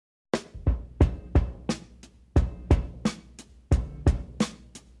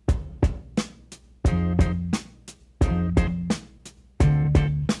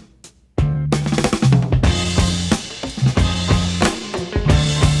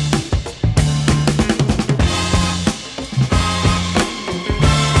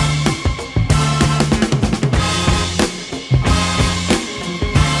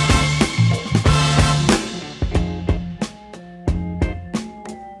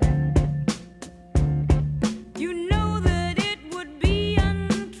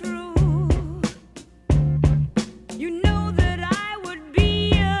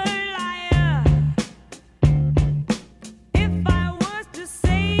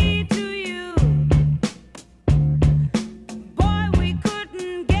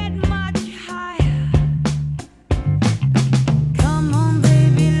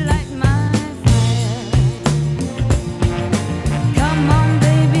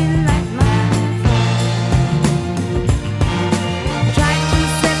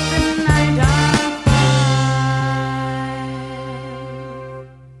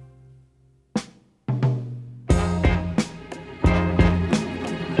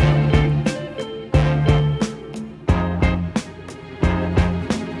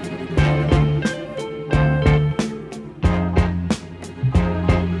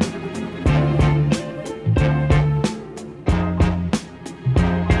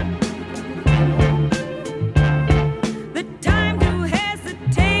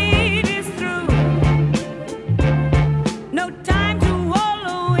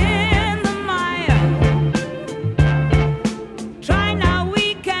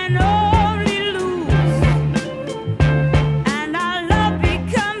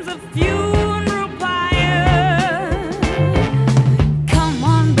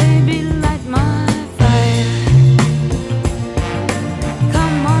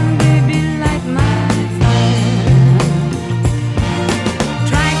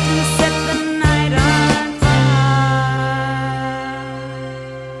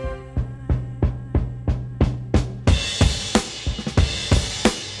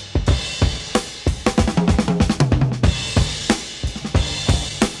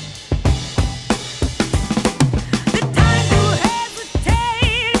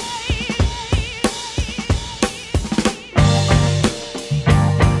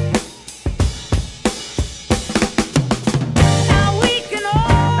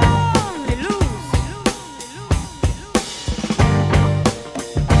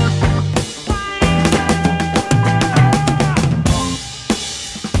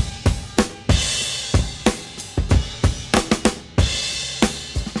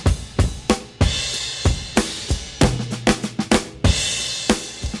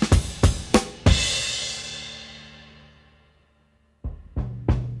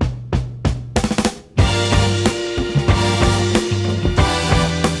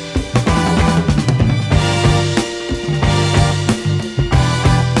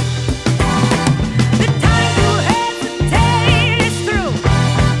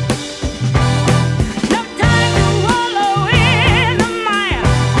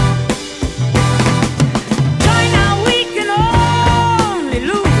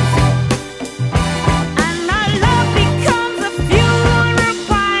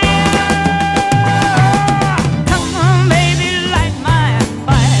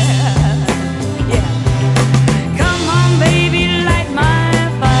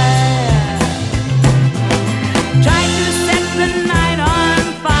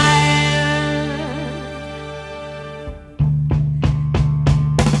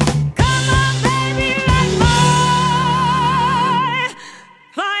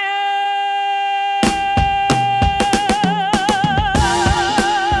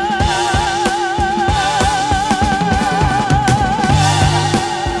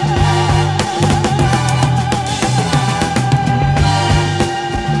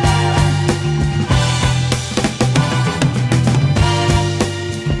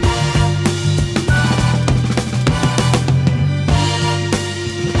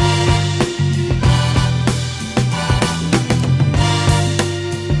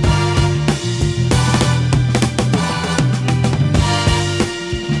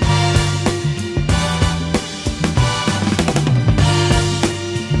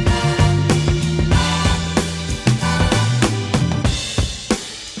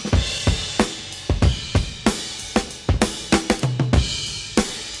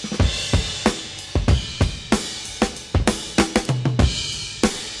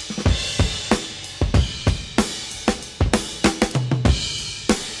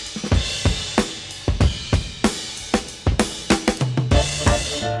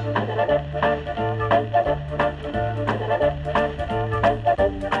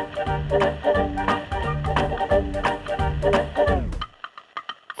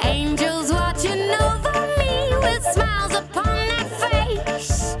Angels watching over me with smiles upon their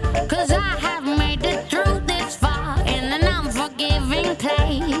face, 'cause I have made it through this far in an unforgiving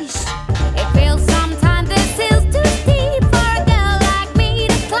place. It feels sometimes this is too steep for a girl like me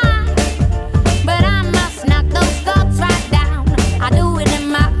to climb, but I must knock those thoughts right down. I do it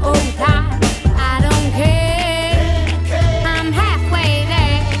in my own time. I don't care, I'm halfway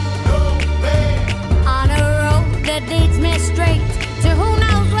there, on a road that leads me straight to who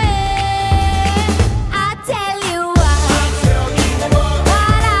knows where. I tell you what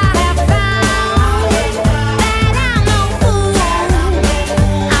I have found, that I'm no fool.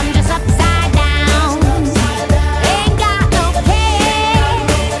 I'm just upside down, ain't got no care,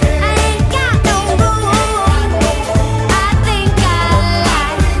 I ain't got no rules. I think I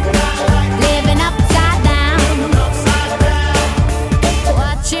like living upside down,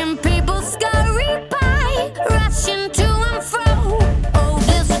 watching people scurry by, rushing to and fro. Oh,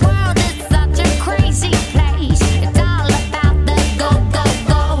 this world is such a crazy place. It's all about the go, go,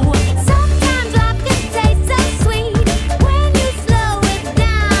 go. Sometimes life can taste so sweet when you slow it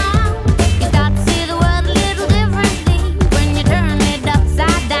down. You start to see the world a little differently when you turn it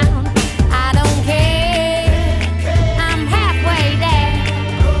upside down. I don't care, I'm halfway there,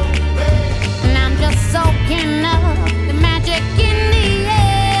 and I'm just soaking up the magic in the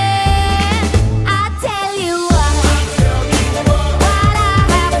air. I tell you what I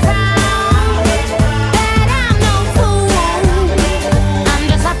have found, that I'm no fool. I'm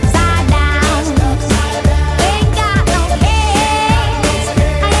just upside down, ain't got no cares,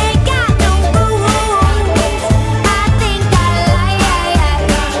 I ain't got no rules. I think I like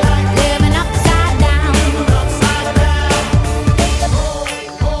living upside down.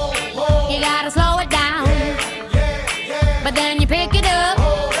 You gotta slow it down, but then you pick it up.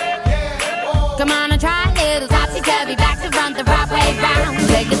 Come on and try a little topsy-turvy, back to front, the right way round.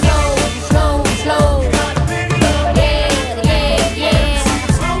 Take it slow, slow, slow. Yeah, yeah, yeah.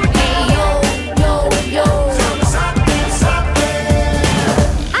 Hey, yo, yo, yo.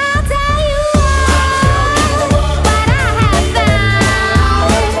 I'll tell you what I have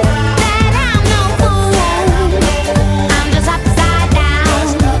found, that I'm no fool. I'm just upside down,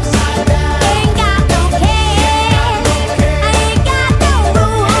 ain't got no cares, I ain't got no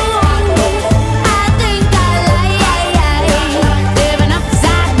rules. I think I like living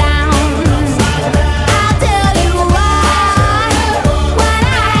upside down.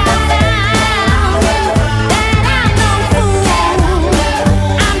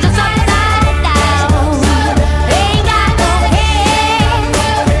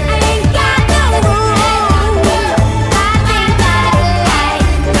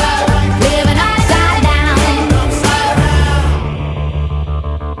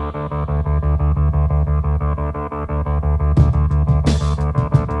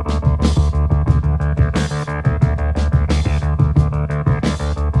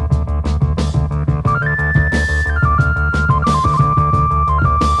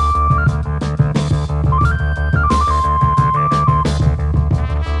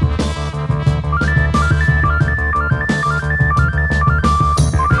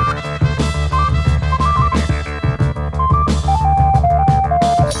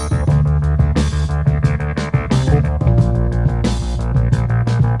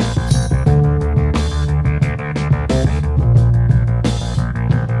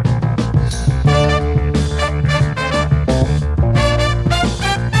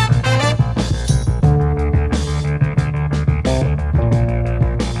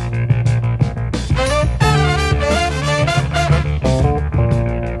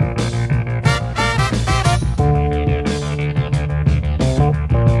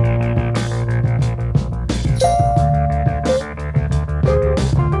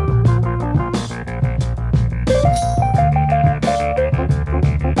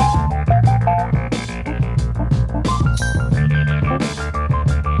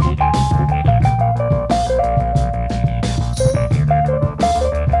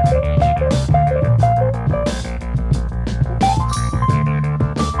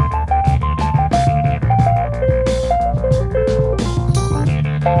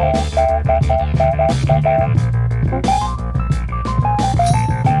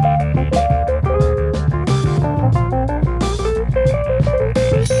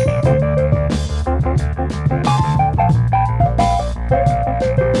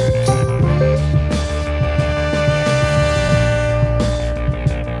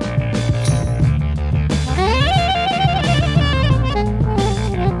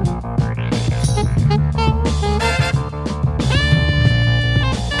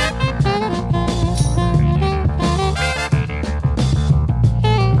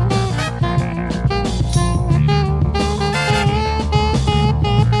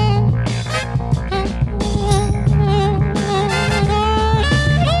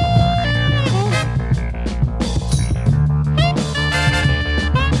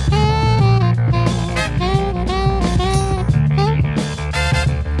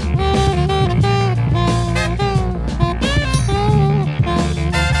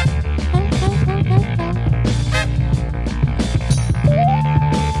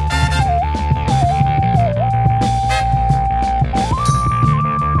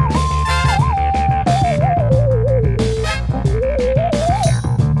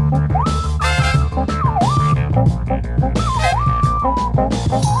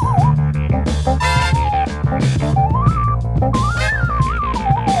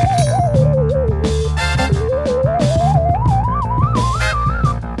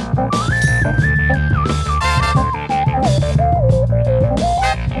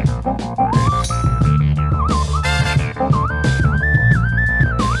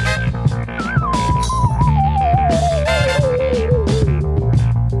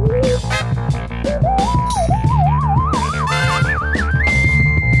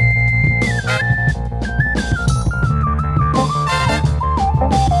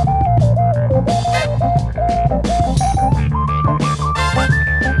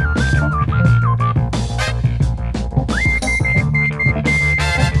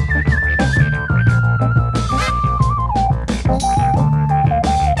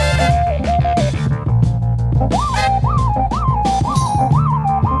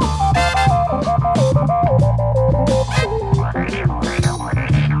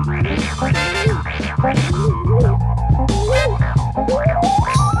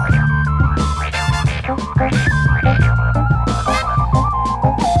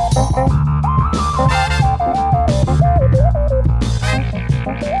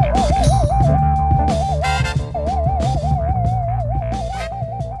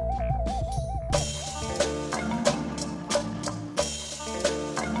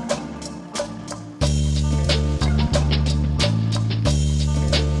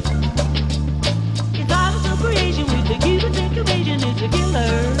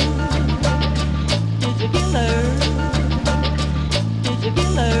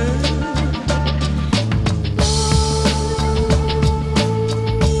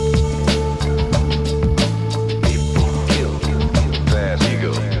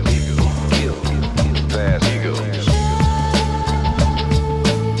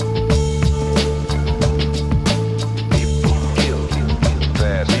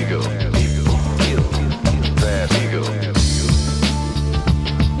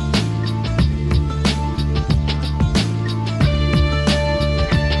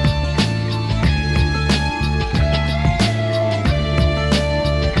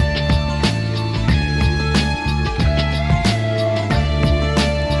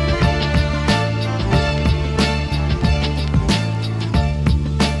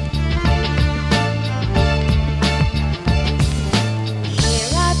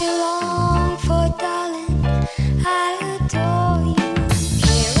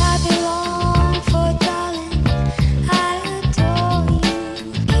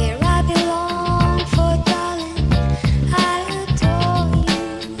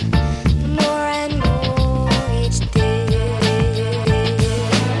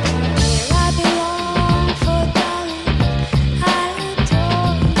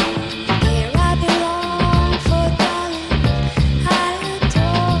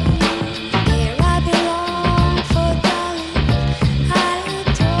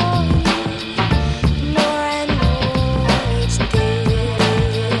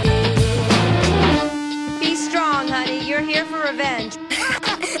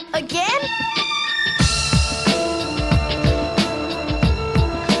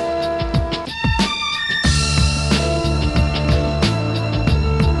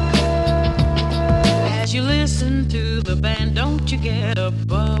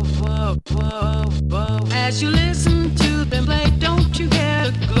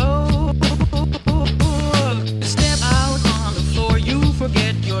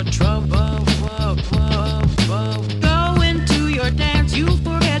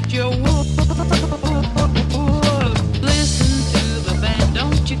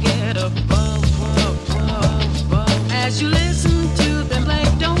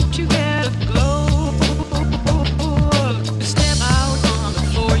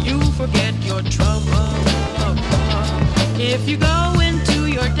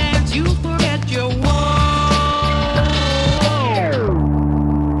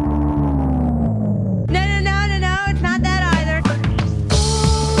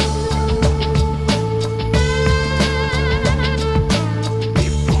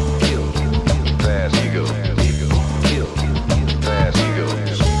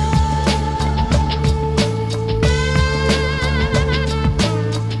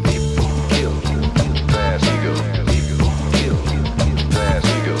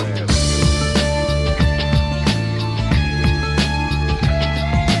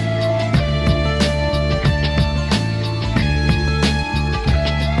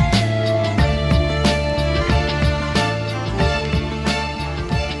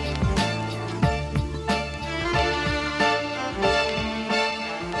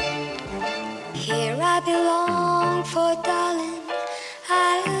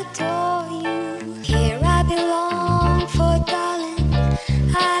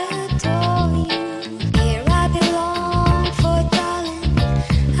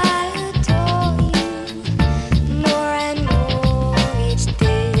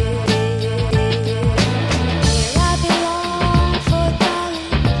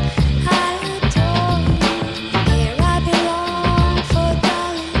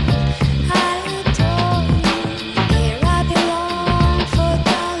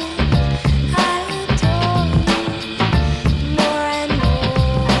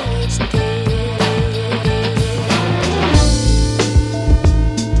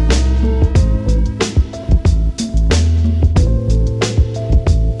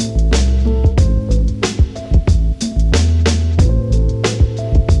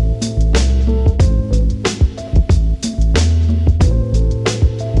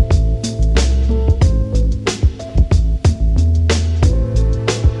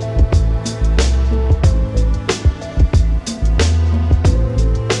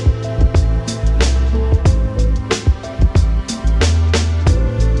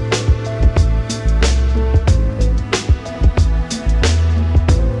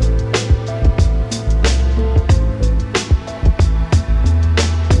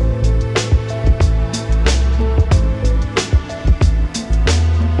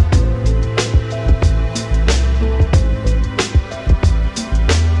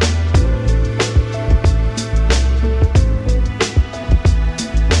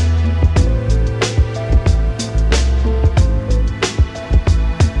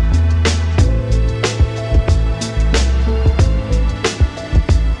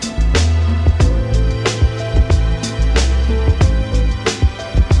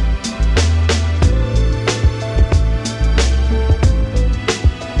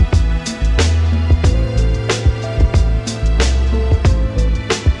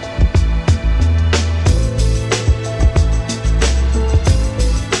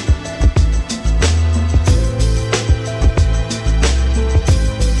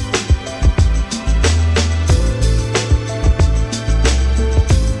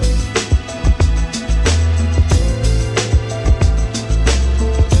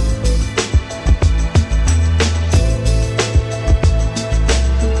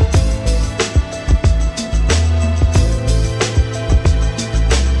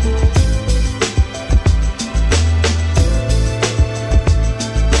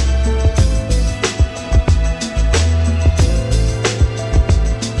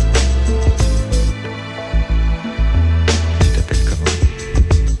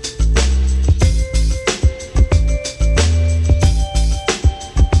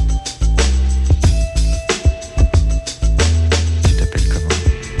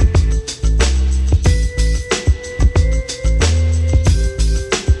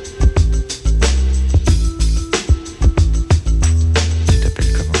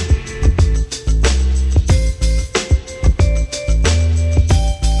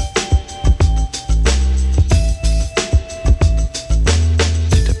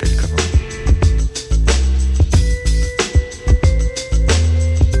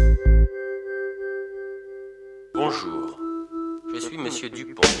 Bonjour, je suis Monsieur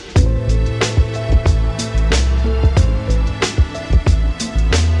Dupont.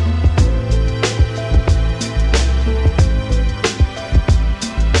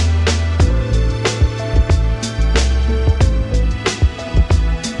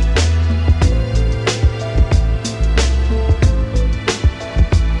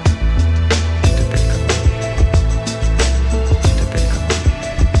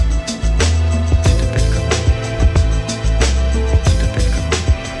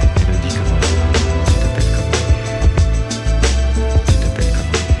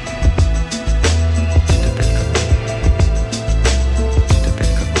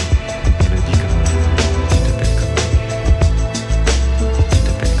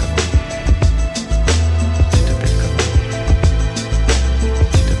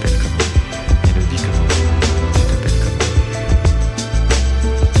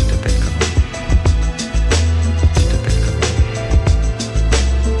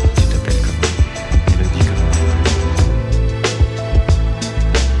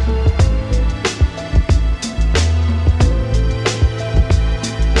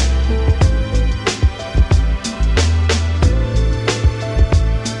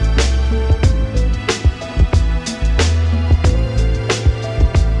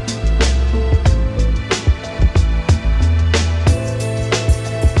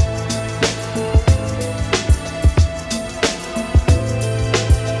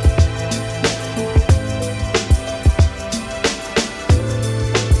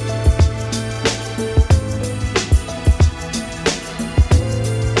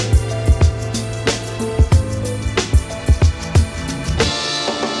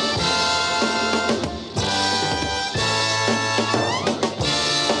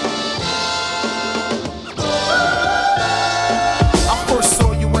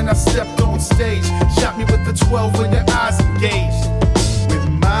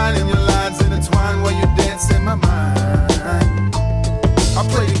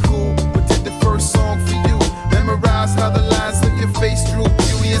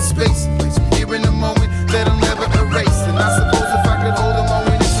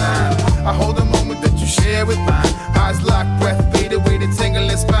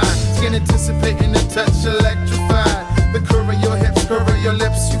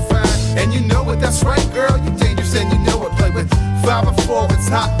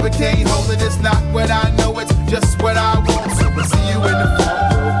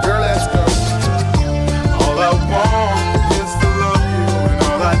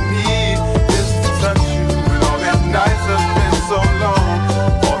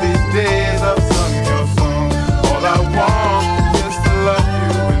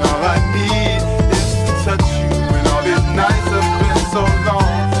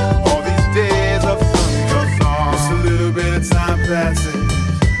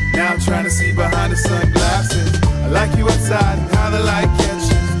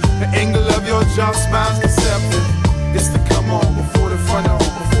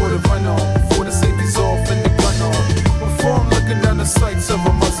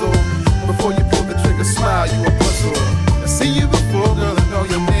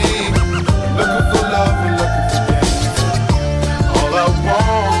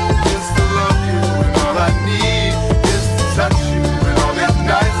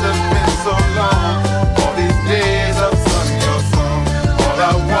 All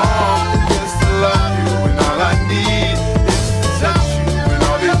I want is to love you.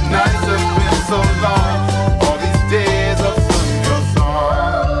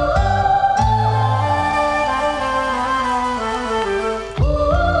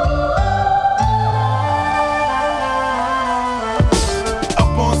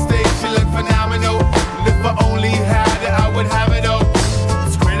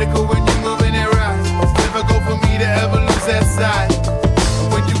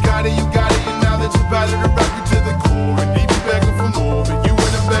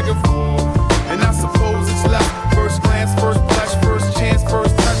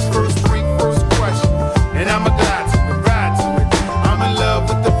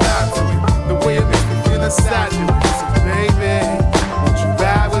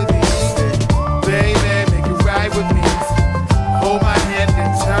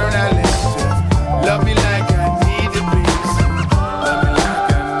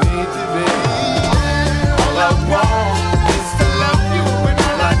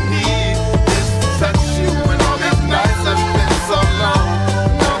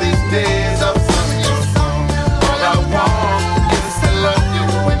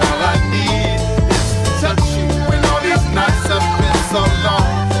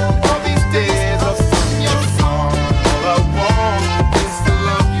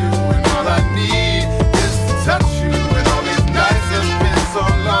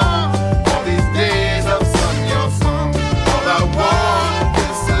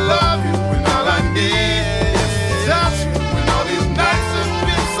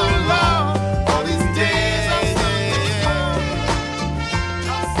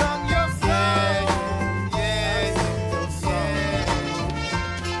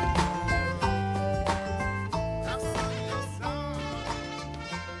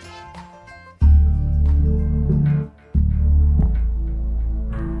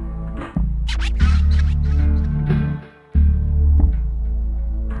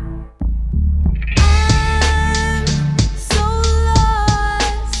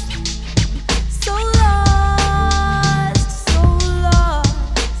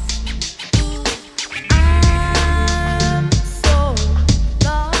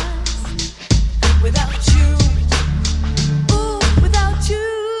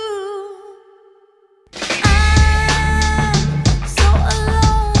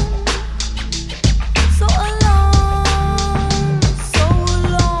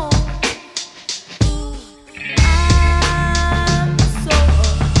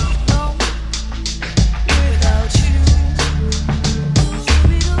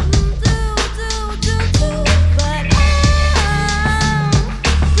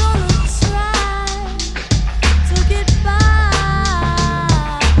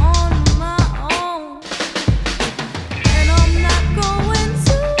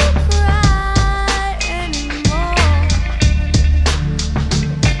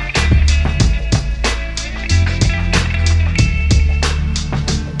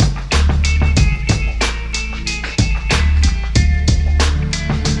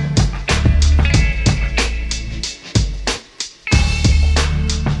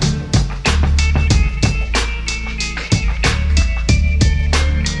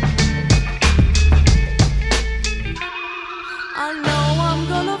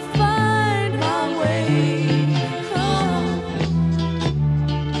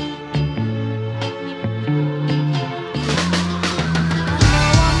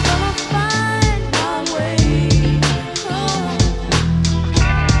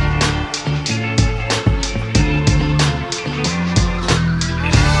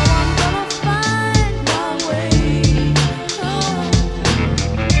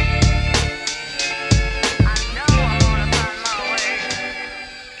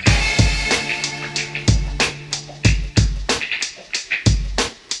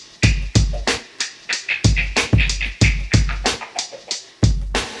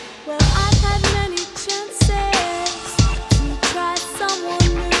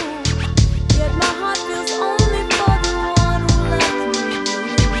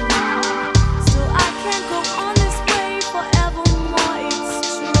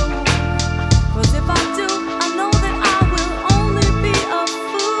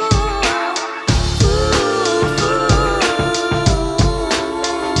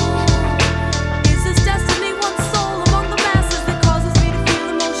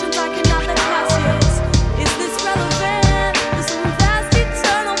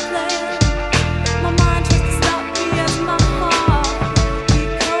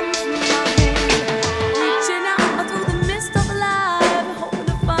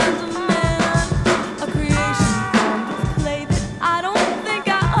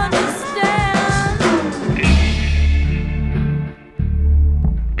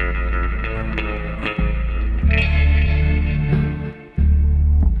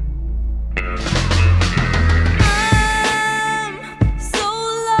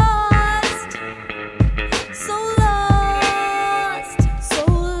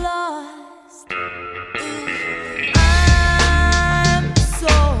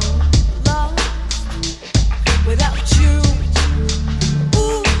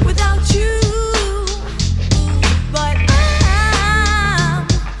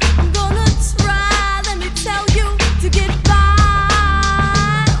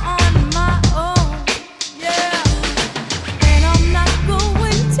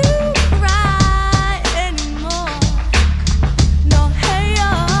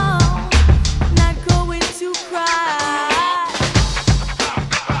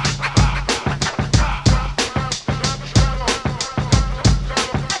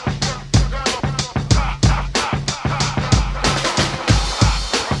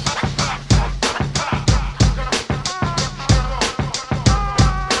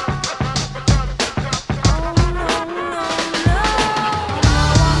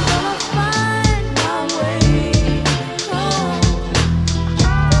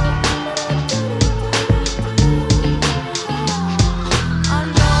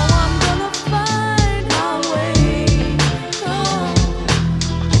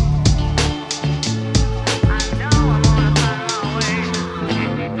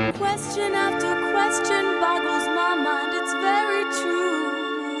 Question after question boggles my mind, it's very true.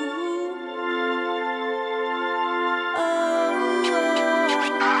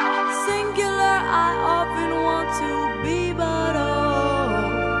 Singular, I often want to be, but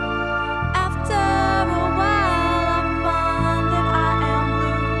after a while I find that I am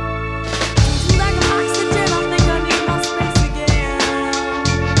blue. Just like oxygen, I think I need my space again.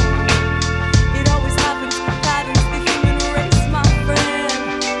 It always happens, patterns, the human race, my friend.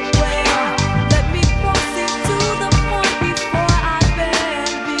 Well, let me proceed to the point before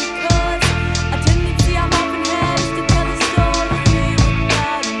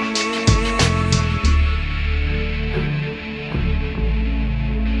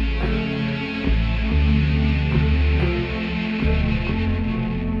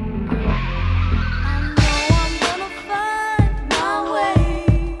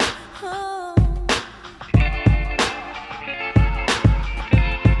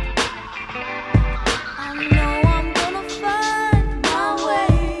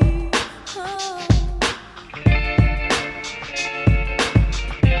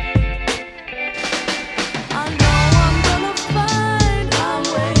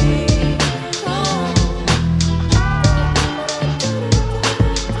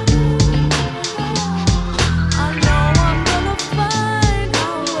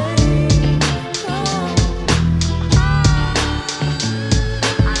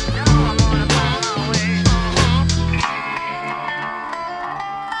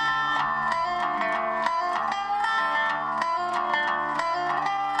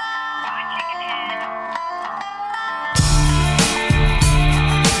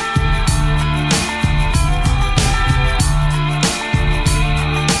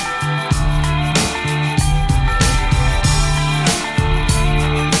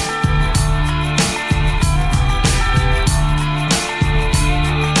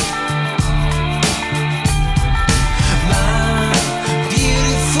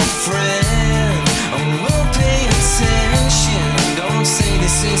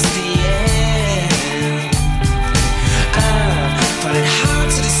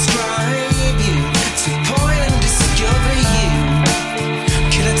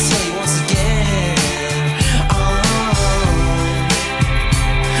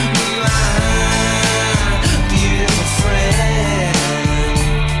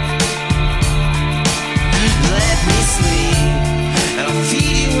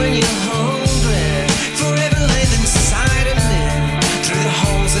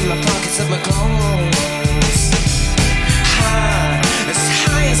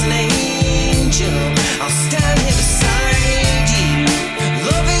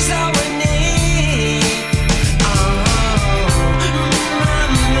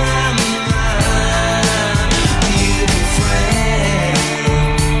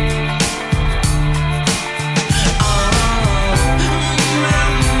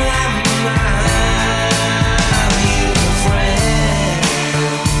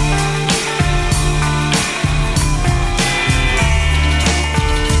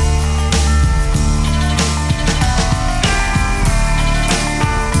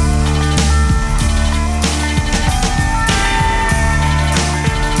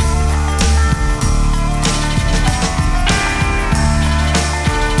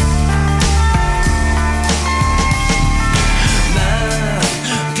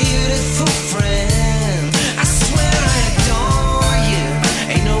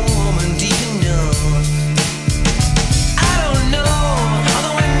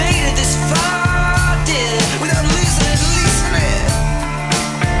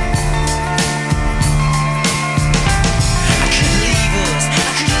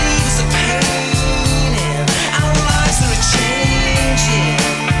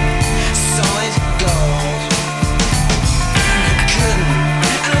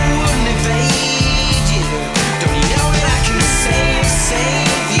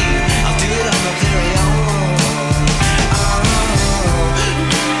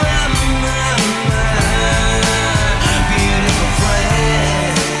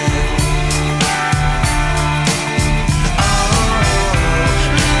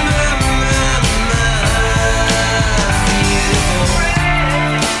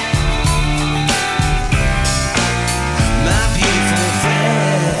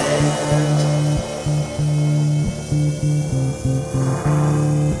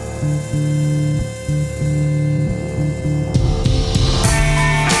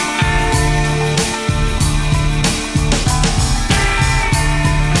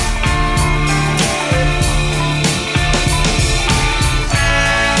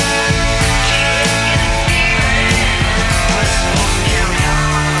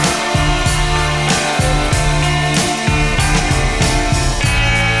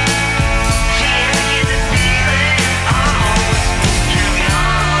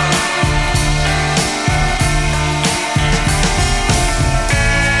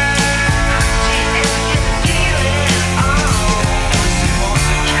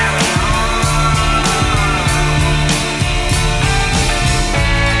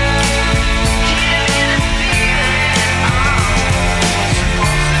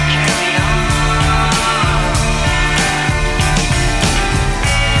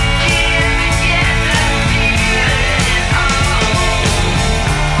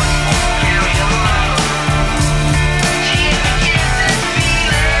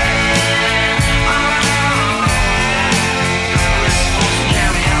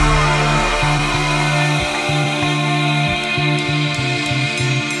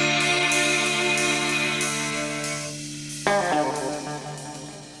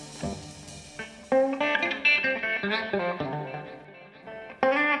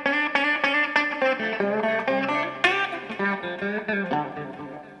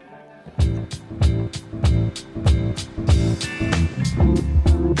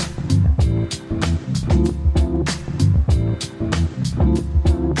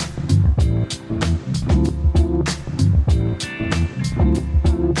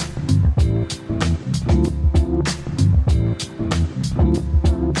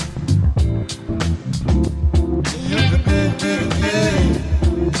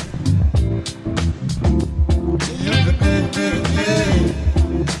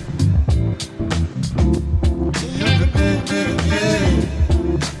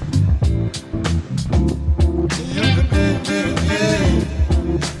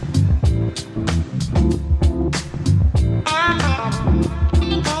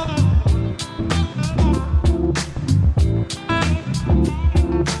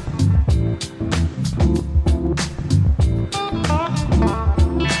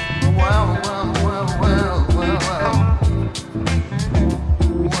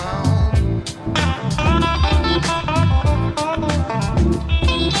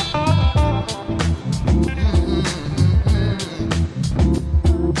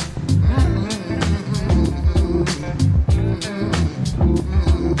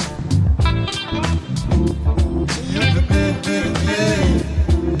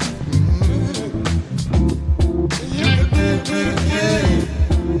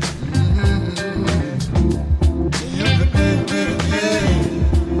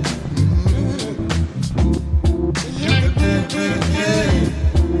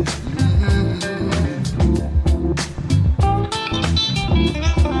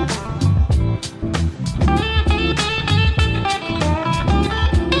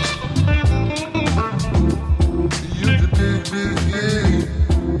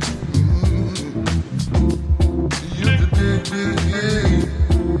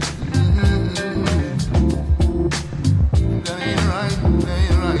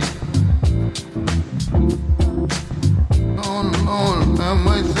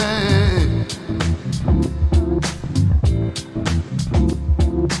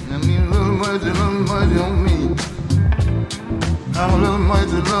I'm a little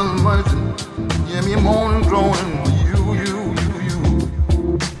mighty. Yeah, me moaning, groaning for you.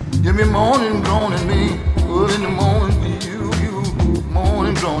 Yeah, me moaning, groaning me. Early in the morning for you.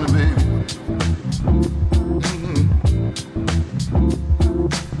 Moaning, groaning, baby.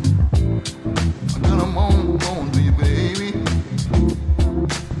 I got a moan for you, baby.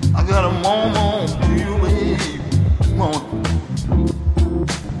 I got a moan for you, baby. Come on.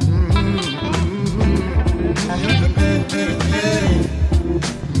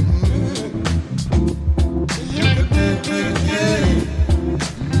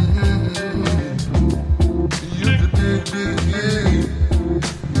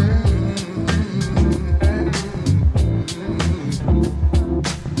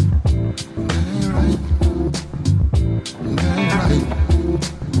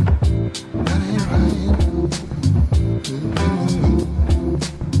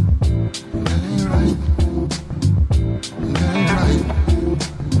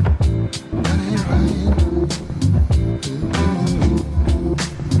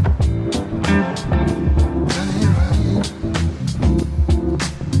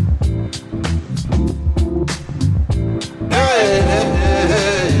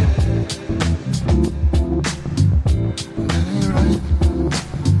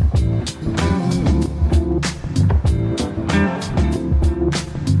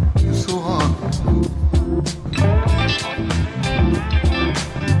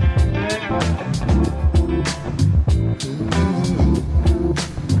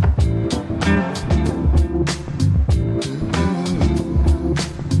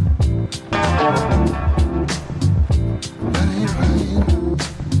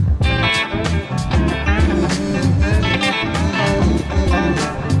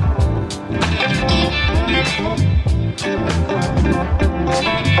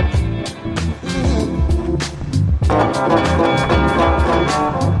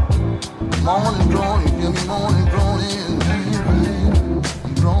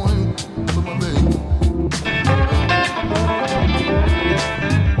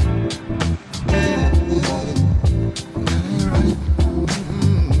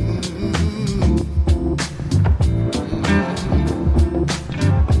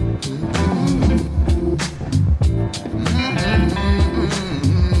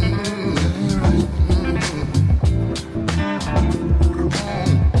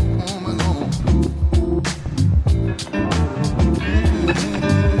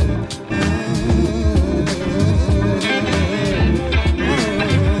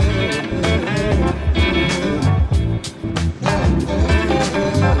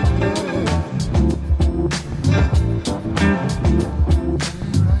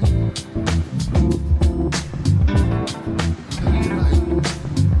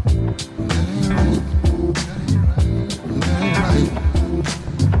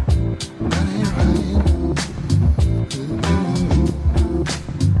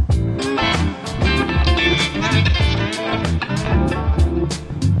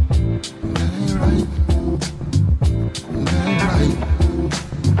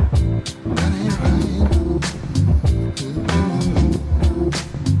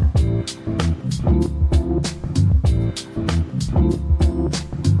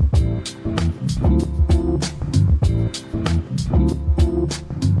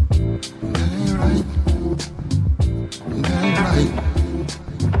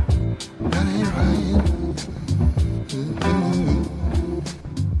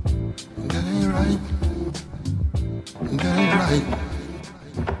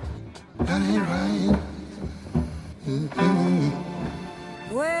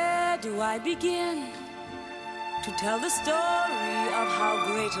 Where do I begin to tell the story of how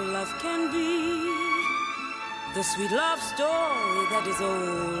great a love can be? The sweet love story that is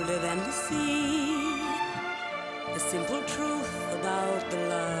older than the sea. The simple truth about the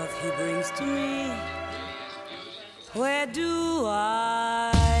love he brings to me. Where do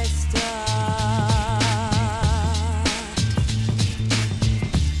I start?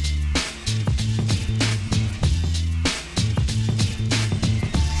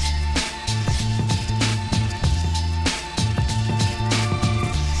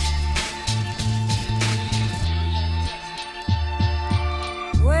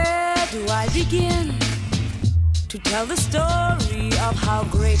 Where do I begin to tell the story of how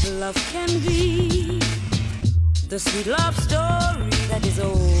great a love can be? The sweet love story that is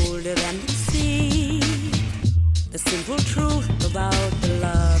older than the sea. The simple truth about the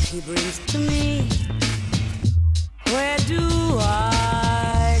love he brings to me. Where do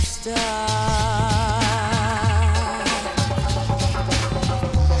I start?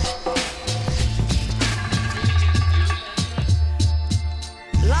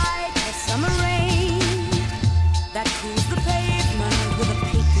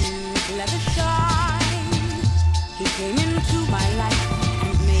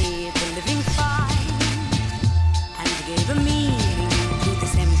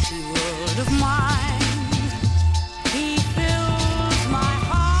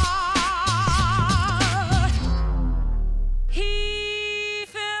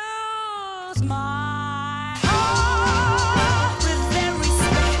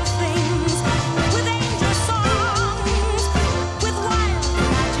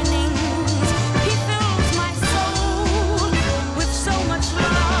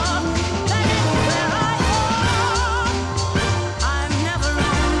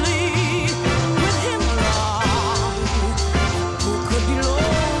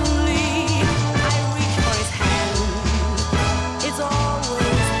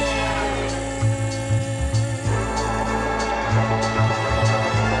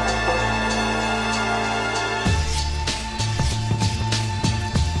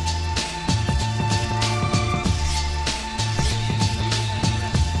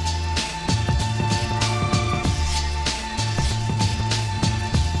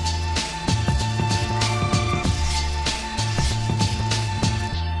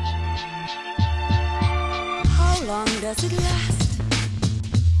 does it last?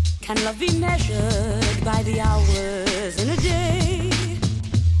 Can love be measured by the hours in a day?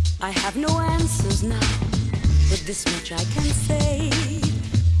 I have no answers now, but this much I can say.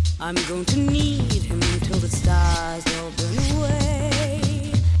 I'm going to need him till the stars all burn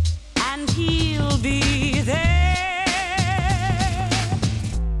away, and he'll be there.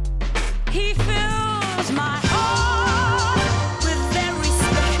 He fills my heart with very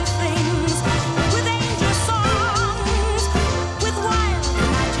special things, with angel songs, with wild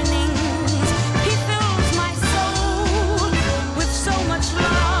imaginings. He fills my soul with so much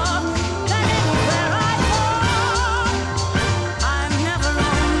love that anywhere I go, I'm never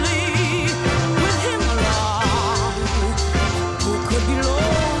lonely with him along. Who could be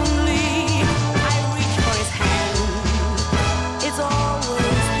lonely? I reach for his hand, it's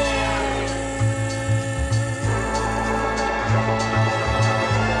always there.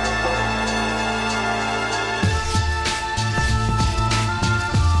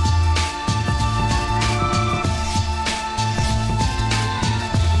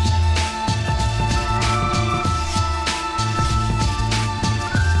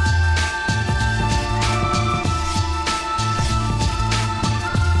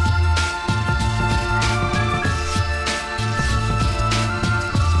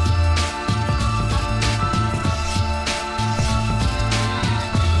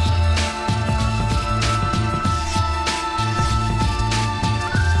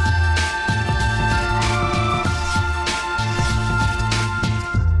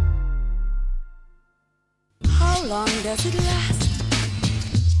 How long does it last?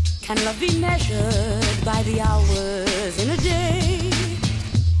 Can love be measured by the hours in a day?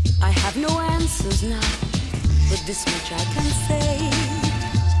 I have no answers now, but this much I can say.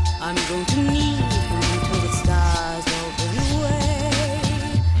 I'm going to need him until the stars all burn away,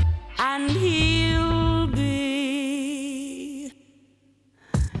 and he'll be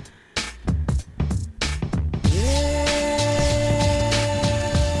there.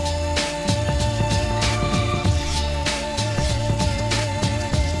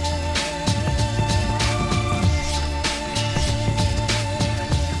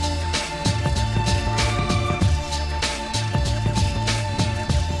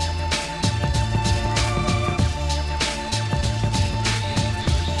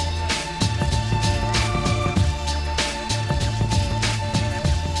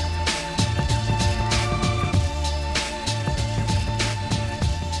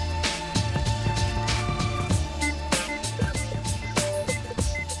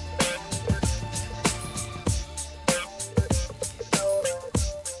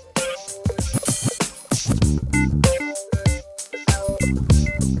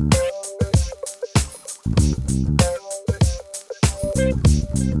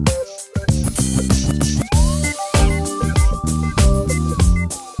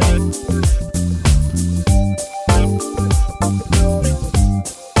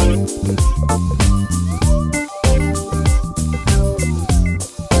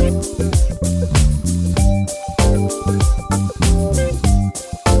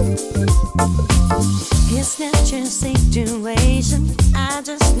 It's not your situation, I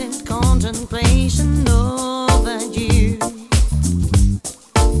just need contemplation over you.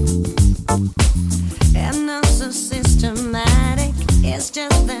 And not so systematic, it's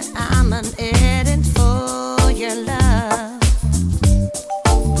just that I'm an edit for your love.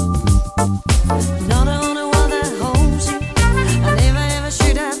 Not the only one that holds you, I never ever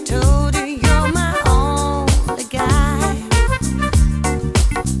should have told you you're my only guy.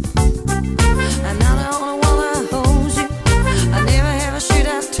 I'm not the only one that holds you, I never ever should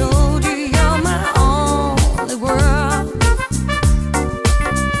have told you you're my only world.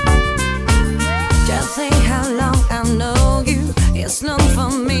 Just think how long I know you, it's long for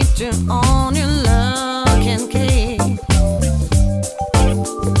me to own your lock and key.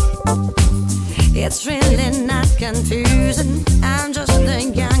 It's really not confusing, I'm just a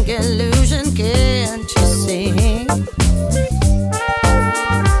young illusion, can't you see?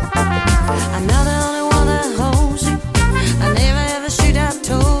 I'm not the only one that holds you, I never ever should have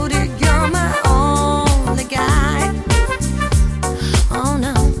told you you're my only guy. Oh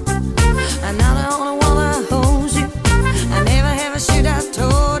no, I'm not the only one that holds you, I never ever should have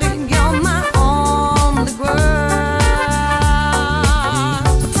told you you're my only world.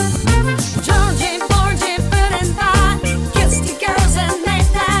 Georgie, Porgy, put and by.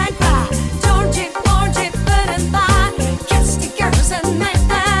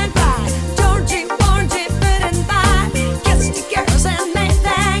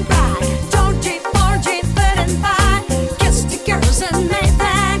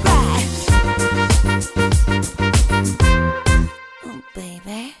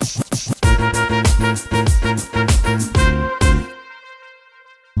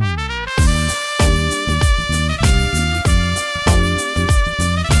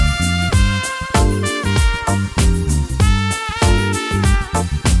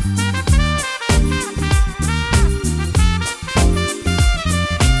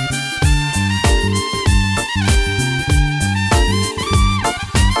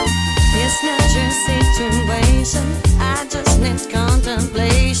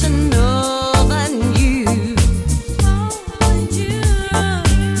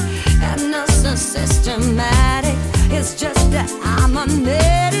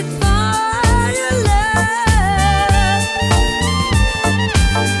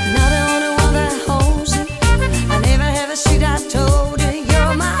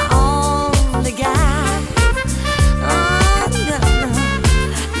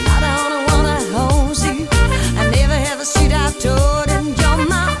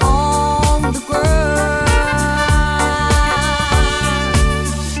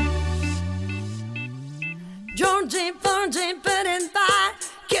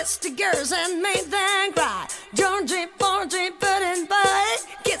 kissed the girls and made them cry. Georgie, Porgy, pudding boy,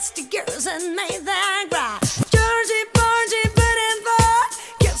 kissed the girls and made them cry. Georgie, Porgy, pudding boy,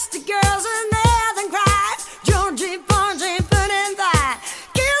 kissed the girls and made them cry. Georgie, Porgy, pudding boy,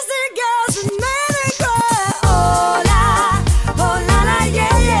 kissed the girls and made them cry. Oh la la,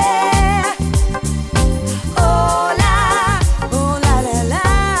 yeah yeah. Oh la la la.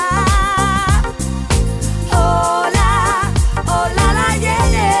 Oh la la, yeah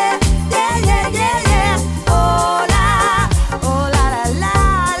yeah, yeah yeah yeah yeah. Oh la la la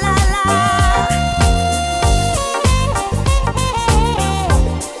la la.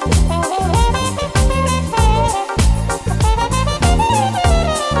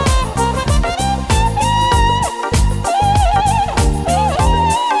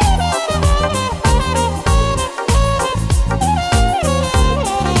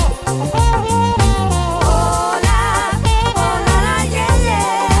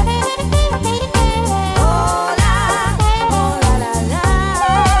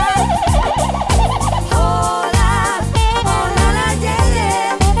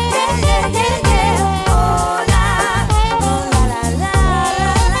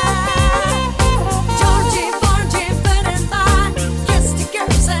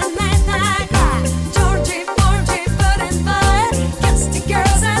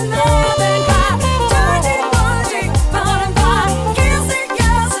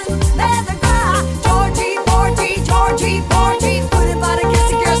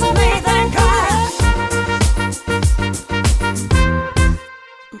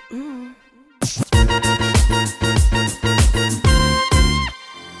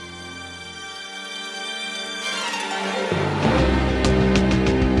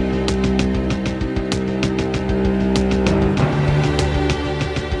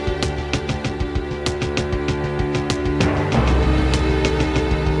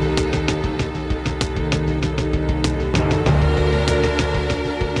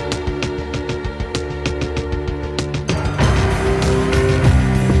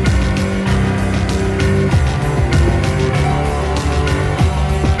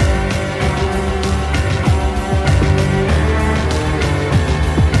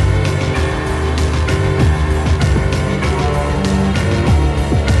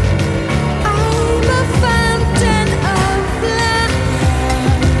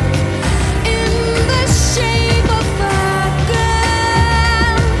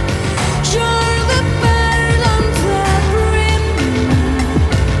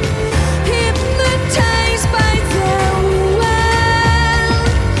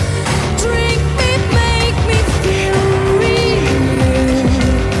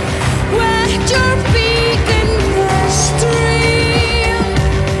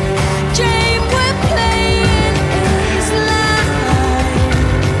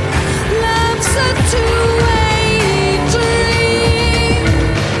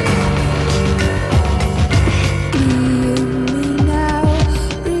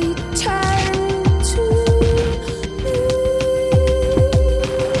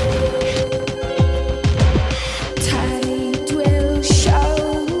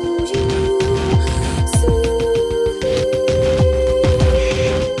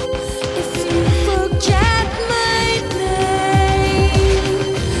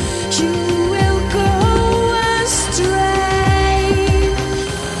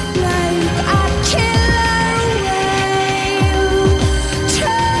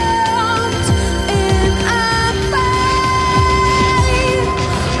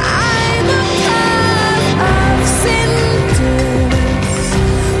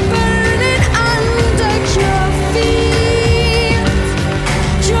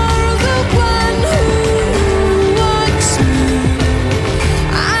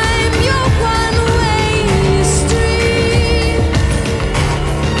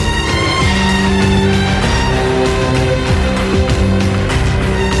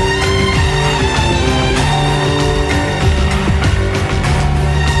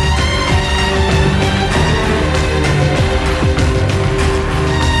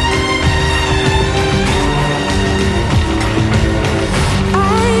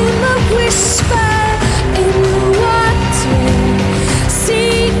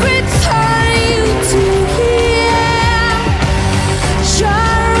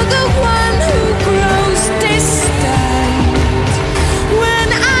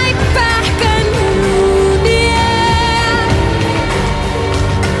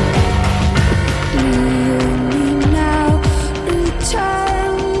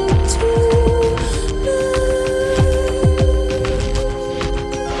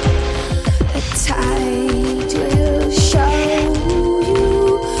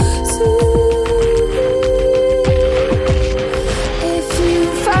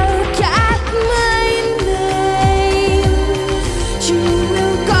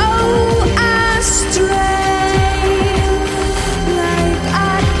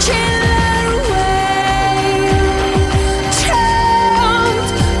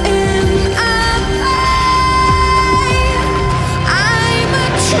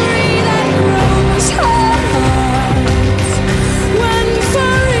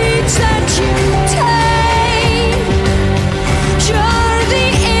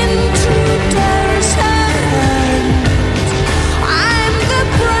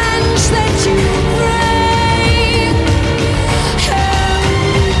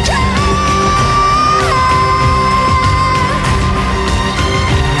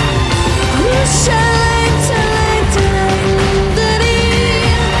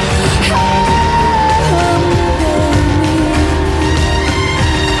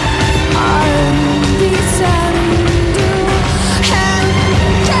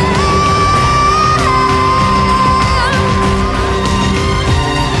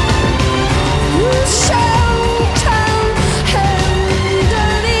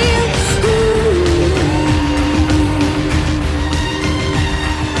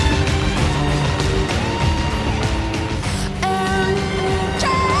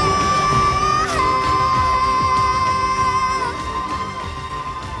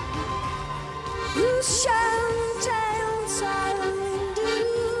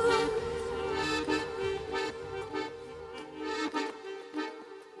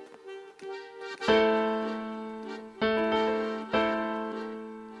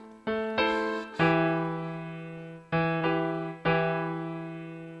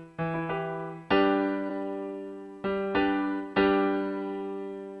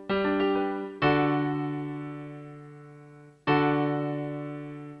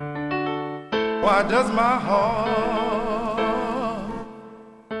 Why does my heart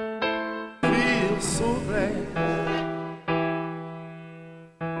feel so glad?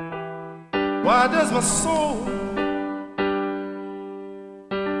 Why does my soul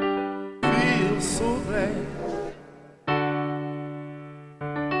feel so glad?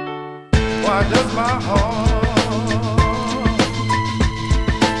 Why does my heart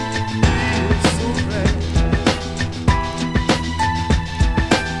feel so glad?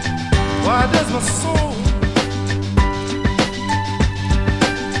 Why does my soul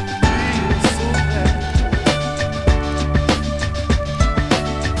feel so glad?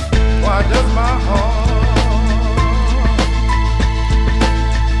 Why does my heart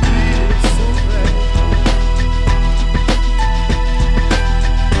feel so glad?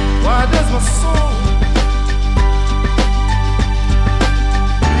 Why does my soul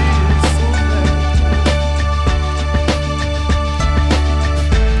feel so glad?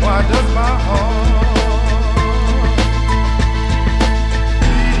 Why does my heart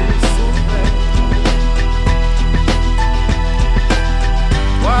feel so glad?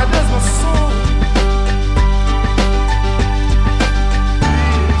 Why does my soul feel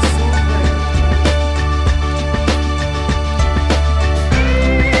so glad?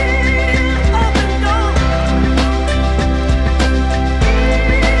 Up and down, up and down,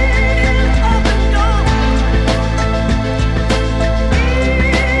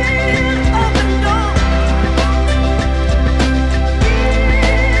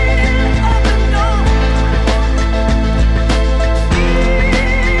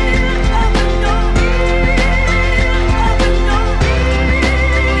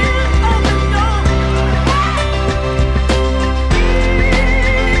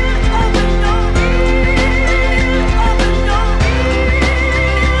 up and down,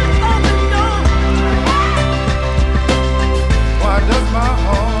 up and down, why does my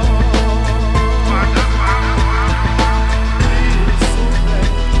heart feel so glad?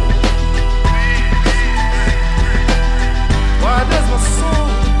 Why does my soul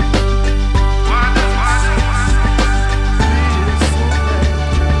feel so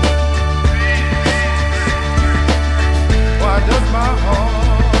glad? Why does my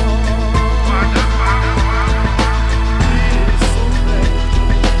heart feel so glad?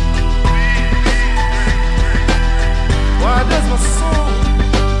 Why does my soul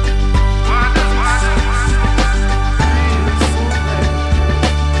feel so glad?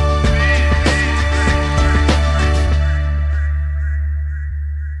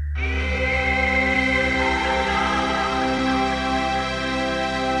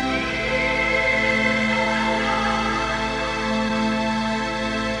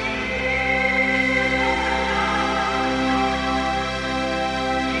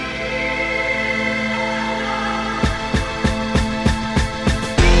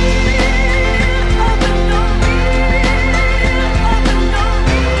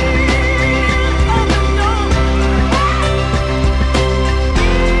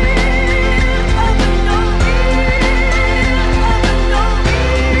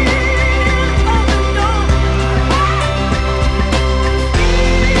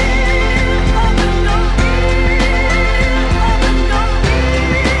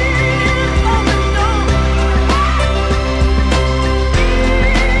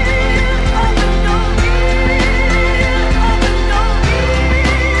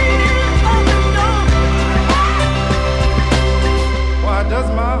 Why does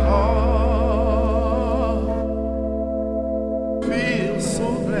my heart feel so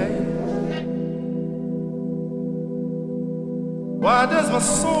glad? Why does my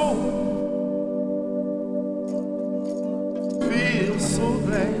soul feel so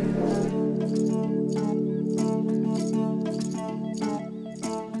glad?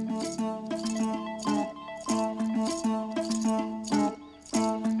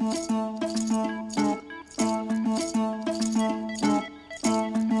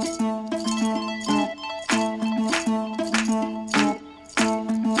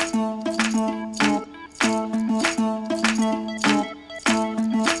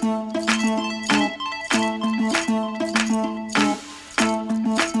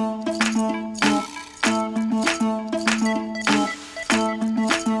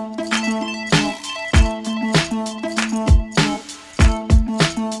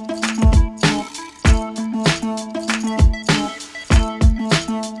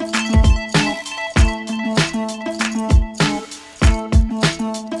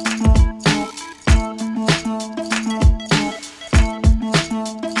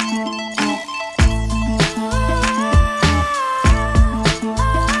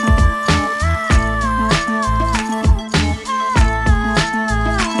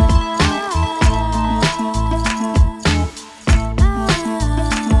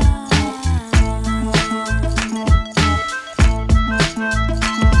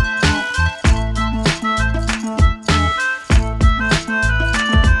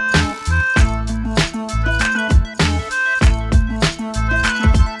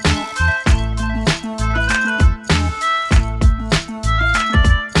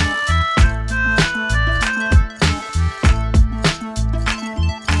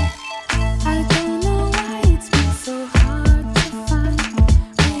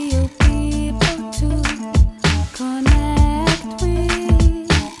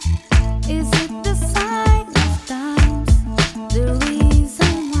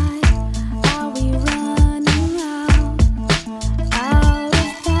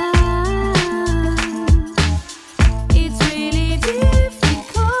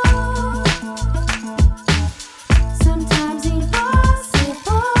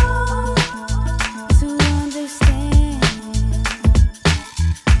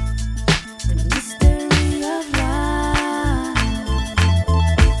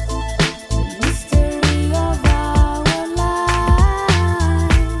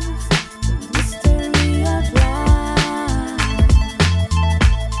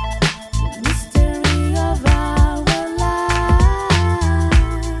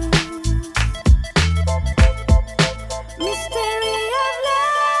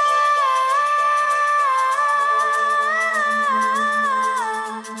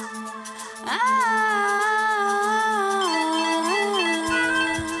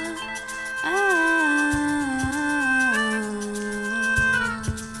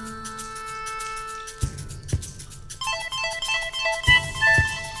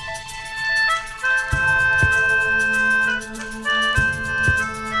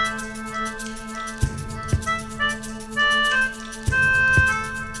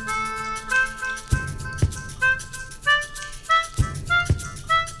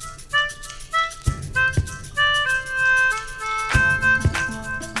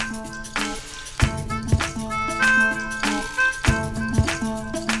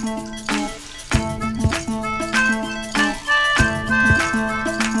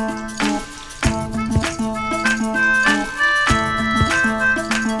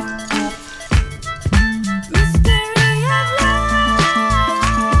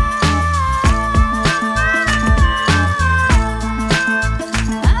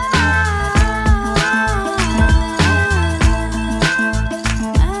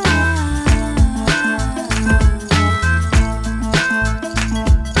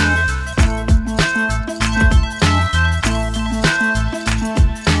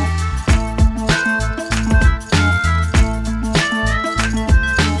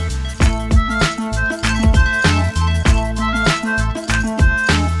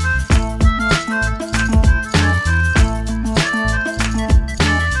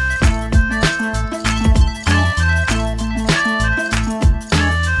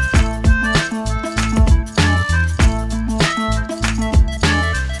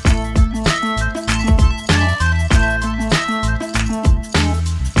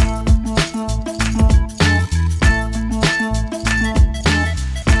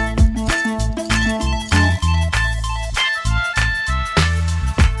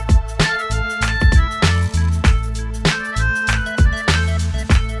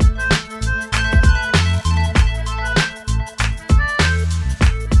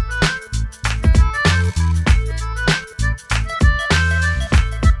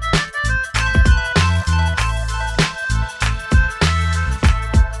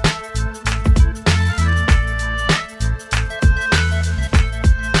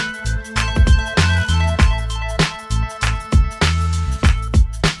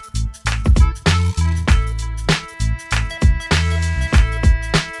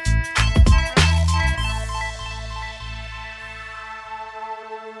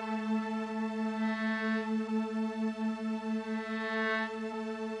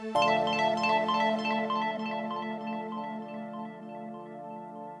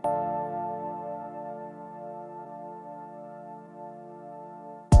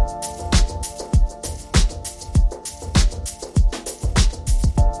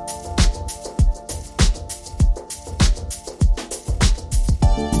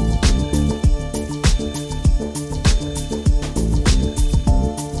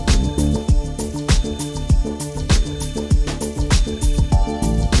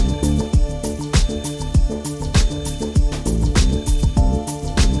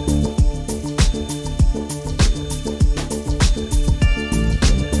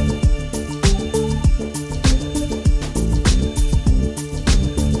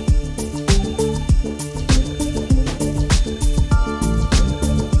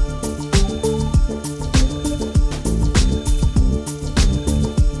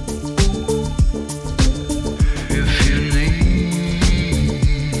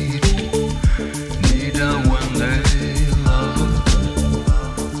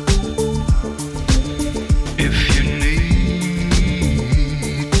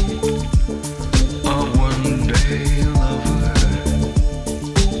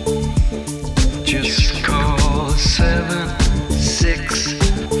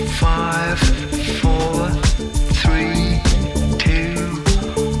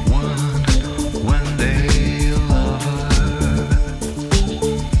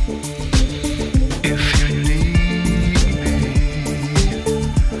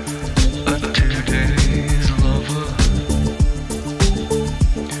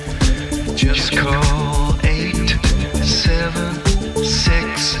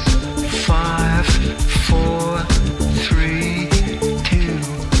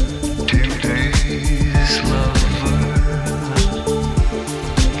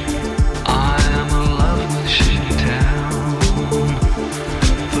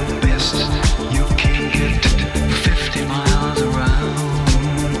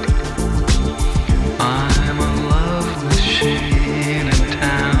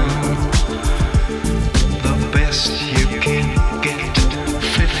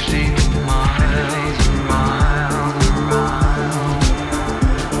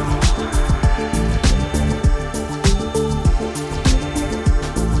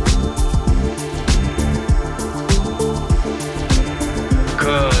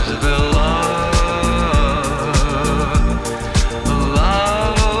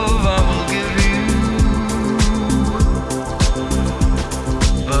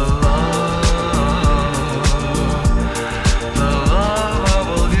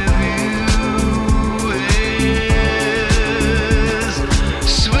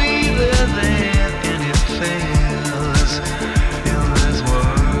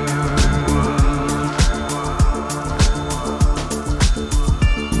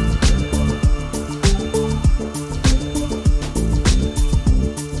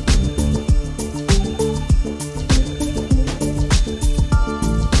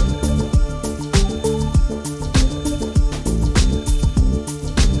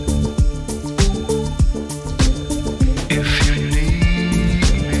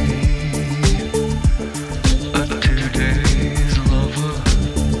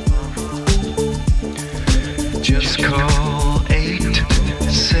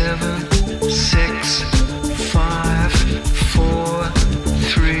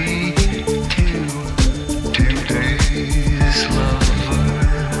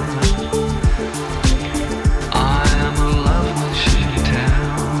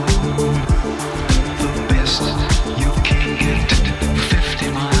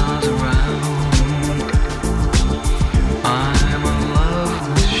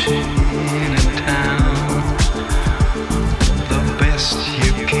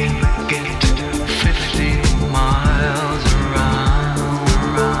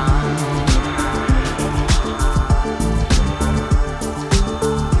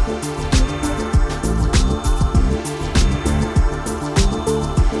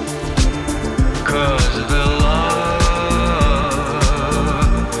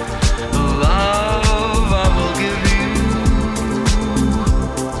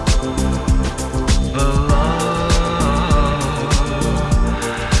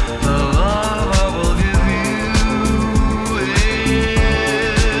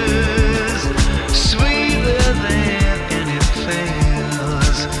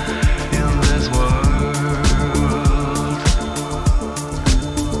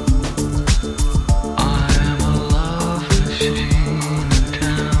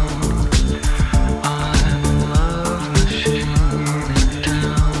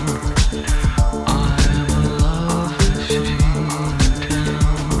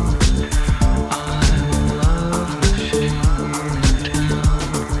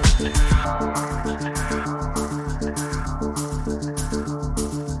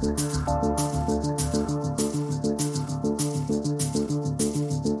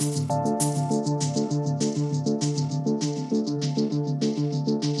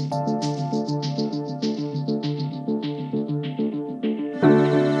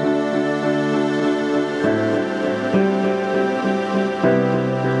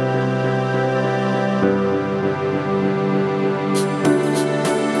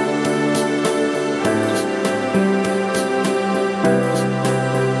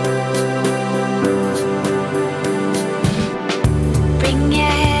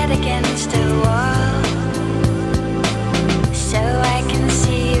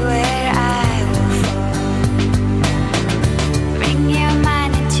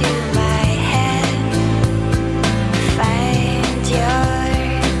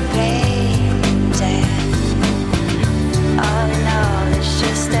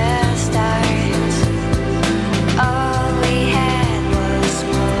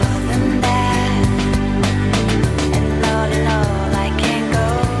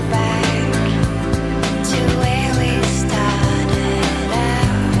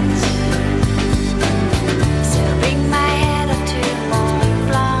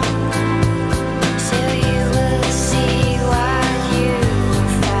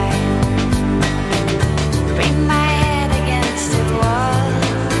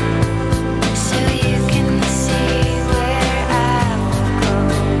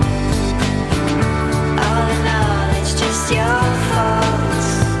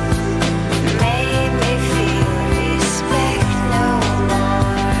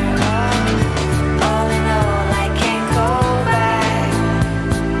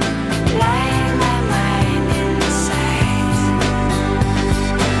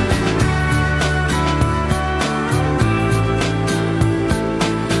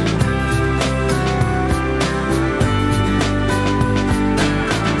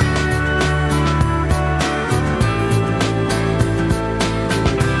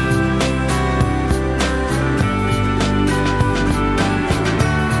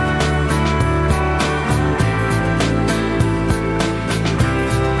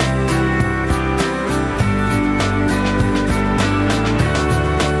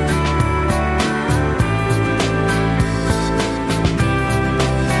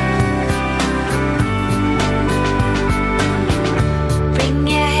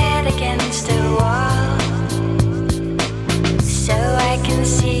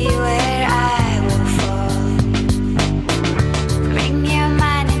 see you.